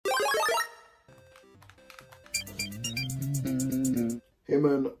Hey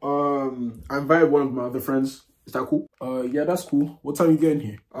man, I invited one of my other friends. Is that cool? Yeah, that's cool. What time you getting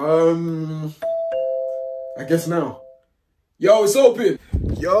here? I guess now. Yo, it's open.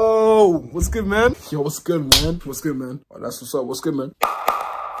 Yo, what's good, man? Yo, what's good, man? What's good, man? Oh, that's what's up. What's good, man?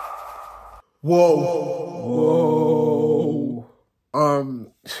 Whoa.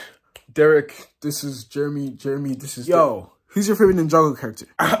 Derek, this is Jeremy. Jeremy, this is... Yo, who's your favorite Ninjago character?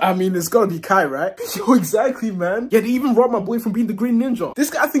 I mean, it's gotta be Kai, right? Yo, exactly, man. Yeah, they even robbed my boy from being the Green Ninja. This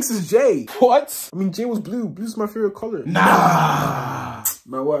guy thinks it's Jay. What? I mean, Jay was blue. Blue's my favorite color. Nah.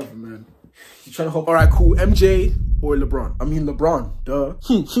 My wife, man. You trying to hop? All right, cool. MJ or LeBron? I mean, LeBron. Duh.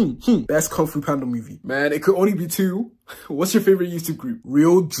 Best Kung Fu Panda movie. Man, it could only be two. What's your favorite YouTube group?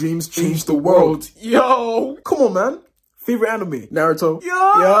 Real Dreams Change the World. Yo, come on, man. Favorite anime? Naruto.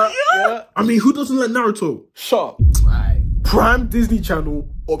 Yeah. I mean, who doesn't like Naruto? Shut up. Right. Prime Disney Channel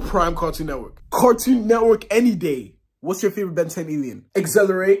or Prime Cartoon Network? Cartoon Network any day. What's your favorite Ben 10 alien?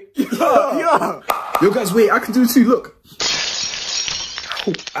 Accelerate. Yeah. Yo, guys, wait. I can do it too. Look.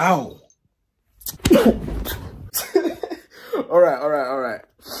 Oh, ow. All right.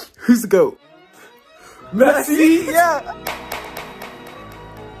 Who's the GOAT? Messi. Yeah.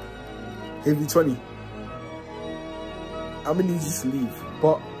 Hey, V20. I'm gonna need you to leave,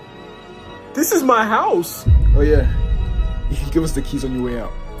 but this is my house. Oh yeah, you can give us the keys on your way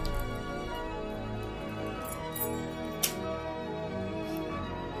out.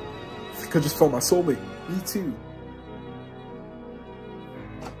 I think I just found my soulmate. Me too.